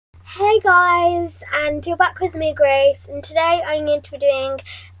Hey guys, and you're back with me, Grace, and today I'm going to be doing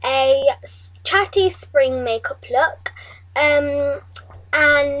a chatty spring makeup look.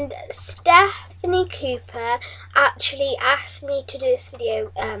 And Stephanie Cooper actually asked me to do this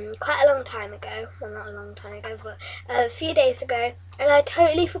video quite a long time ago. Well, not a long time ago, but a few days ago, and I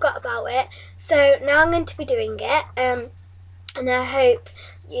totally forgot about it. So now I'm going to be doing it, and I hope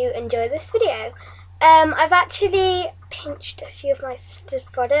you enjoy this video. I've actually pinched a few of my sister's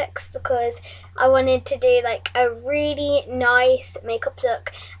products because I wanted to do like a really nice makeup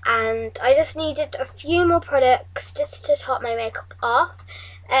look, and I just needed a few more products just to top my makeup off.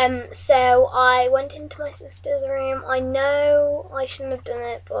 So I went into my sister's room. I know I shouldn't have done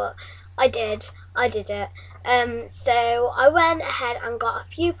it, but I did it. So I went ahead and got a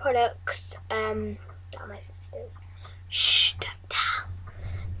few products that are my sister's. Shh, don't tell.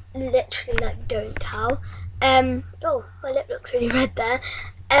 Literally, like, don't tell. Oh, my lip looks really red there.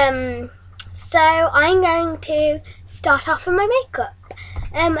 So I'm going to start off with my makeup.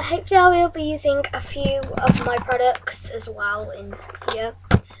 Hopefully I will be using a few of my products as well in here.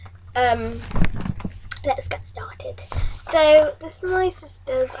 Let's get started. So this is my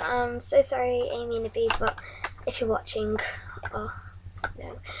sister's. I'm so sorry, Amy and Abby, but if you're watching, oh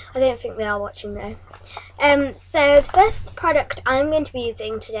no, I don't think they are watching though. So the first product I'm going to be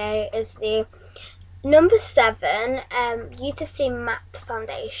using today is the number 7 Beautifully Matte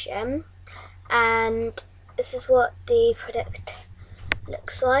Foundation, and this is what the product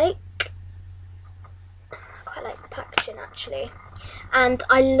looks like. I quite like the packaging actually, and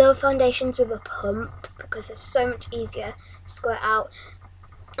I love foundations with a pump because it's so much easier to squirt out.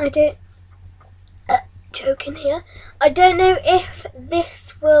 I don't joking here. I don't know if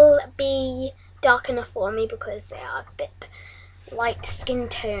this will be dark enough for me because they are a bit light skin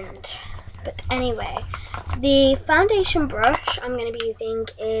toned. But anyway, the foundation brush I'm going to be using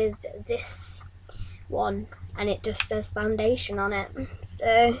is this one, and it just says foundation on it.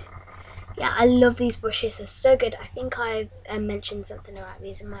 So yeah, I love these brushes, they're so good. I think I've mentioned something about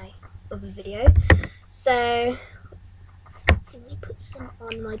these in my other video. So let me put some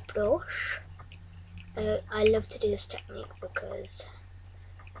on my blush. I love to do this technique because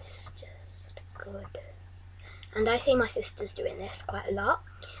it's just good, and I see my sisters doing this quite a lot.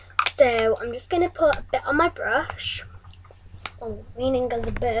 So I'm just going to put a bit on my brush. Oh, meaning as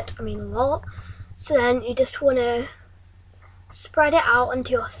a bit, I mean a lot. So then you just want to spread it out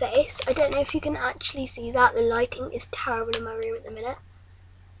onto your face. I don't know if you can actually see that. The lighting is terrible in my room at the minute,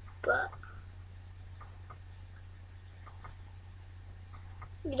 but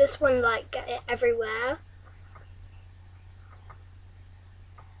you just want to like get it everywhere.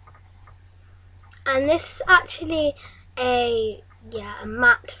 And this is actually a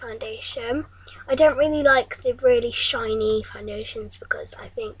matte foundation. I don't really like the really shiny foundations because I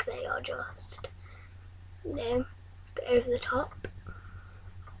think they are just, you know, a bit over the top.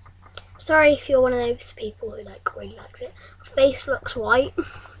 Sorry if you're one of those people who like really likes it. My face looks white,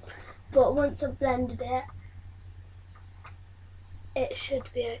 but once I've blended it, it should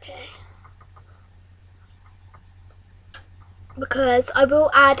be okay. Because I will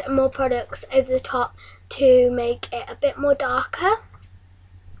add more products over the top to make it a bit more darker.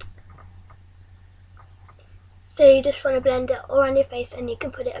 So you just want to blend it all around your face, and you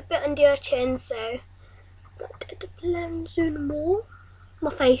can put it a bit under your chin so that it blends in more.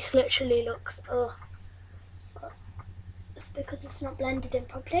 My face literally looks, ugh. It's because it's not blended in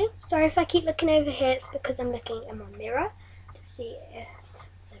properly. Sorry if I keep looking over here, it's because I'm looking in my mirror to see if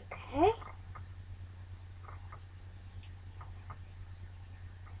it's okay.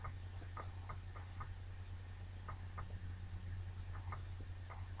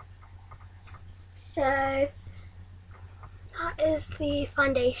 So that is the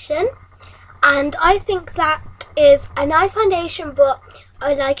foundation, and I think that is a nice foundation, but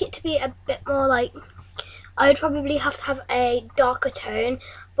I'd like it to be a bit more like, I would probably have to have a darker tone,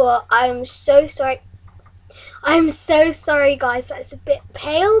 but I'm so sorry guys that it's a bit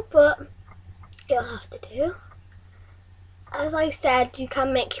pale, but it'll have to do. As I said, you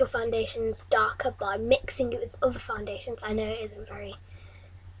can make your foundations darker by mixing it with other foundations. I know it isn't very,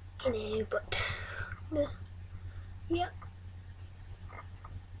 you know, but yeah.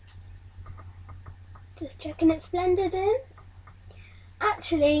 Just checking it's blended in.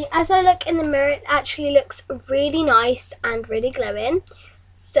 Actually, as I look in the mirror, it actually looks really nice and really glowing.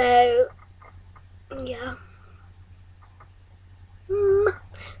 So yeah.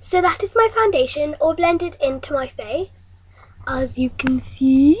 So that is my foundation all blended into my face, as you can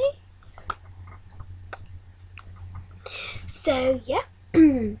see. So yeah.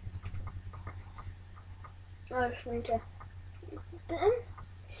 I just want to use this button.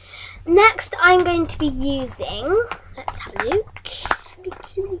 Next, I'm going to be using, let's have a look.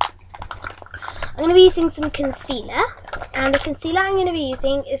 I'm going to be using some concealer, and the concealer I'm going to be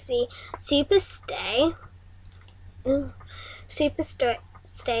using is the Super Stay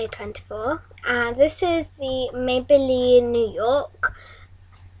 24, and this is the Maybelline New York.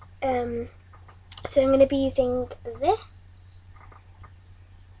 So I'm going to be using this.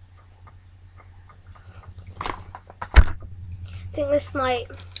 I think this might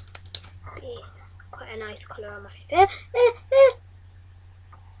be quite a nice colour on my face. I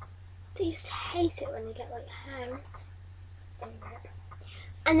just hate it when you get like hair.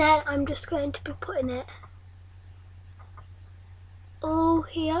 And then I'm just going to be putting it all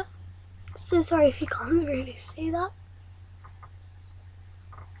here. So sorry if you can't really see that,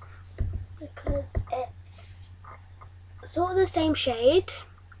 because it's sort of the same shade,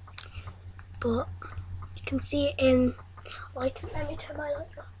 but you can see it in light. Let me turn my light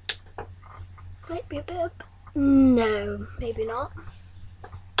on. Might be a bit of, no, maybe not.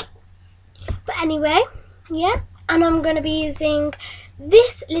 But anyway, yeah, and I'm going to be using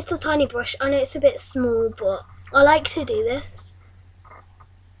this little tiny brush. I know it's a bit small, but I like to do this.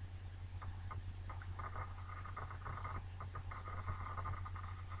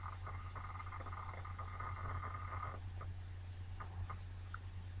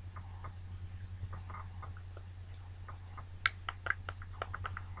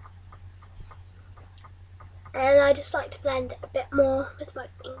 And I just like to blend it a bit more with my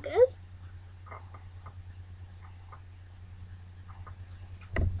fingers.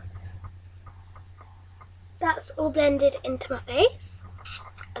 That's all blended into my face,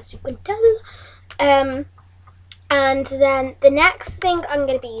 as you can tell. And then the next thing I'm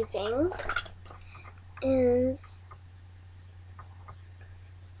going to be using is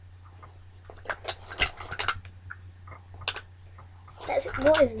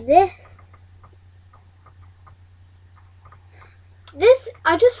what is this? This,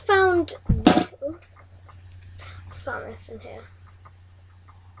 I just found this in here.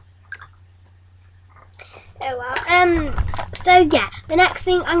 Oh well. So yeah, the next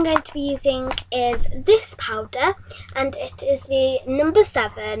thing I'm going to be using is this powder, and it is the number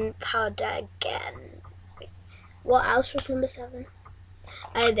 7 powder again. What else was number 7?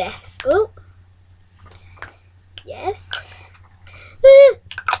 Oh, this. Oh, yes.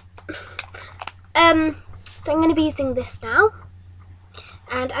 So I'm going to be using this now.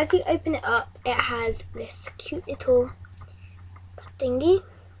 And as you open it up, it has this cute little thingy.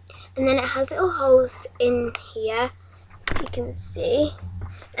 And then it has little holes in here, you can see.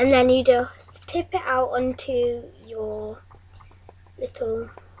 And then you just tip it out onto your little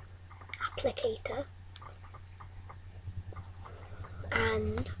applicator.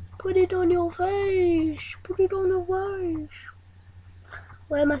 And put it on your face. Put it on your face.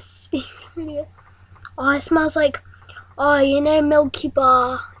 Where am I speaking? Oh, it smells like, oh, you know, Milky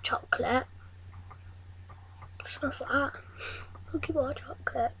Bar chocolate. It smells like that. Milky Bar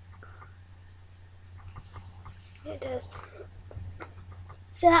chocolate. It does.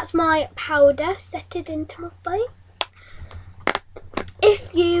 So that's my powder setted into my face.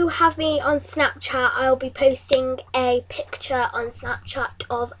 If you have me on Snapchat, I'll be posting a picture on Snapchat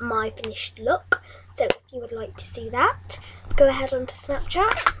of my finished look. So if you would like to see that, go ahead onto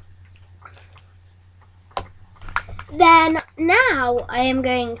Snapchat. Then now I am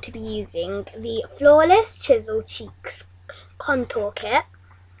going to be using the Flawless Chisel Cheeks Contour Kit.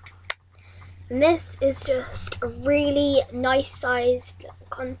 And this is just a really nice sized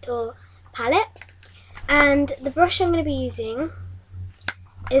contour palette. And the brush I'm going to be using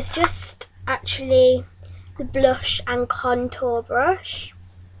is just actually the blush and contour brush.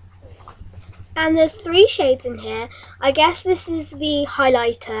 And there's 3 shades in here. I guess this is the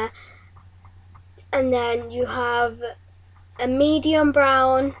highlighter. And then you have a medium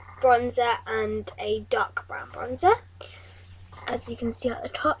brown bronzer and a dark brown bronzer. As you can see at the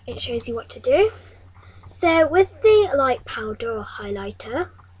top, it shows you what to do. So with the light powder or highlighter,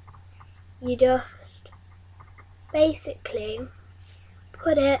 you just basically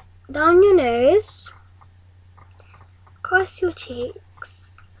put it down your nose, across your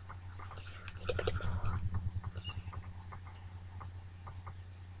cheeks,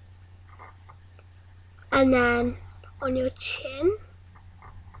 and then on your chin.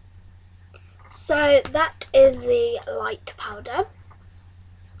 So that is the light powder.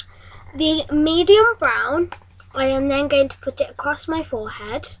 The medium brown, I am then going to put it across my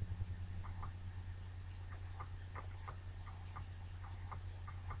forehead.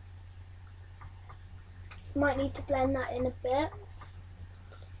 Might need to blend that in a bit.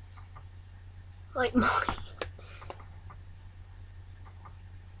 Like mine.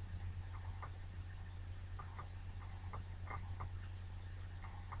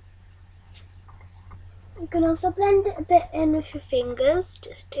 can also blend it a bit in with your fingers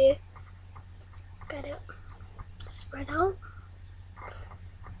just to get it spread out.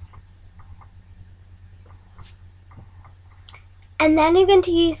 And then you're going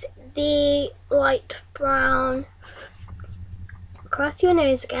to use the light brown across your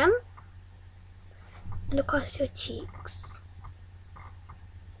nose again and across your cheeks.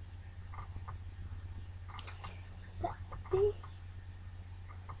 Let's see.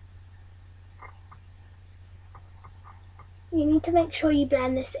 You need to make sure you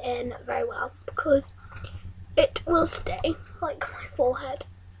blend this in very well because it will stay like my forehead.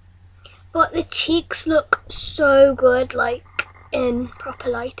 But the cheeks look so good, like in proper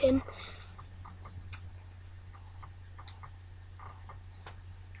lighting.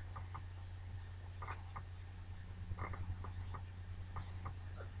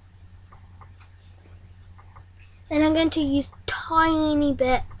 Then I'm going to use tiny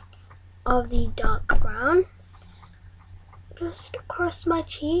bit of the dark brown just across my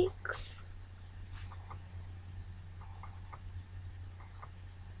cheeks.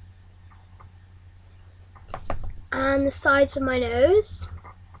 And the sides of my nose.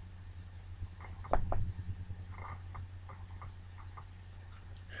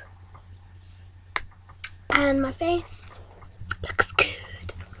 And my face looks good.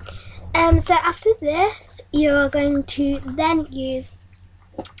 So after this, you're going to then use,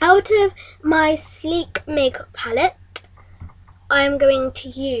 out of my sleek makeup palette, I'm going to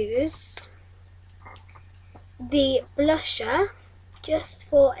use the blusher just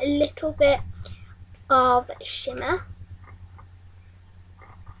for a little bit of shimmer.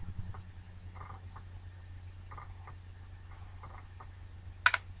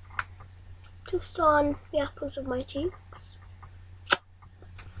 Just on the apples of my cheeks.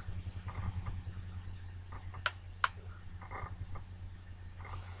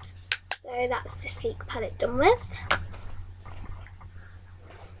 So that's the sleek palette done with.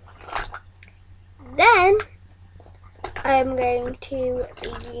 Then I'm going to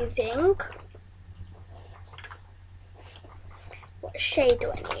be using, what shade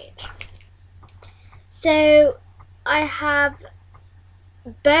do I need? So I have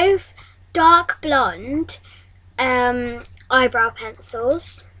both dark blonde eyebrow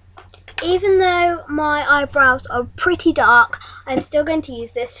pencils. Even though my eyebrows are pretty dark, I'm still going to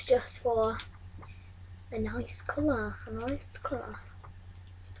use this just for a nice colour,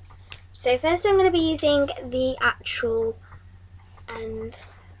 So first I'm going to be using the actual and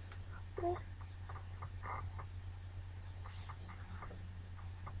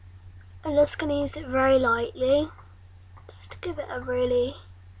I'm just going to use it very lightly just to give it a really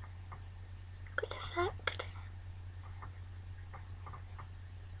good effect.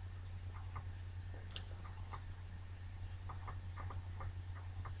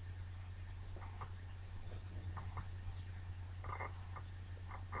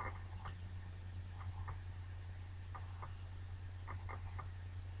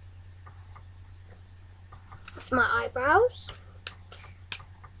 That's my eyebrows.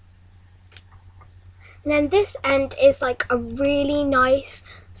 And then this end is like a really nice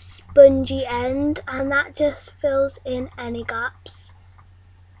spongy end, and that just fills in any gaps.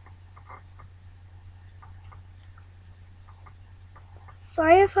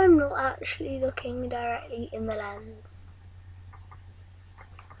 Sorry if I'm not actually looking directly in the lens.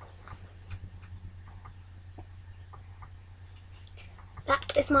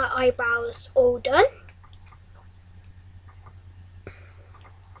 That is my eyebrows all done.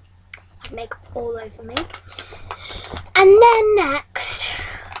 Makeup all over me. And then next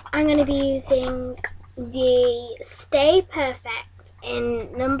I'm going to be using the Stay Perfect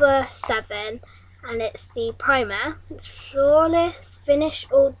in number 7, and it's the primer. It's Flawless Finish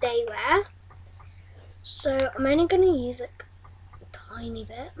All Day Wear. So I'm only going to use like a tiny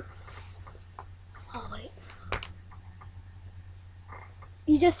bit. Oh wait.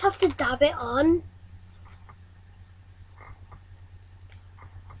 You just have to dab it on.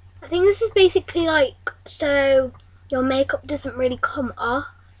 I think this is basically like so your makeup doesn't really come off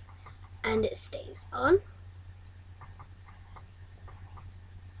and it stays on.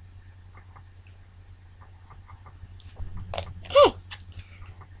 Okay,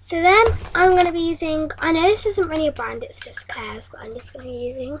 so then I'm going to be using, I know this isn't really a brand, it's just Claire's, but I'm just going to be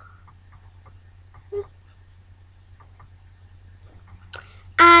using this.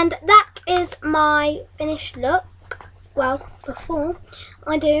 And that is my finished look. Well, before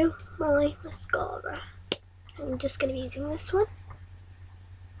I do my mascara, I'm just going to be using this one.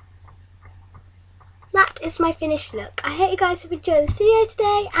 That is my finished look. I hope you guys have enjoyed this video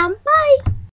today, and bye!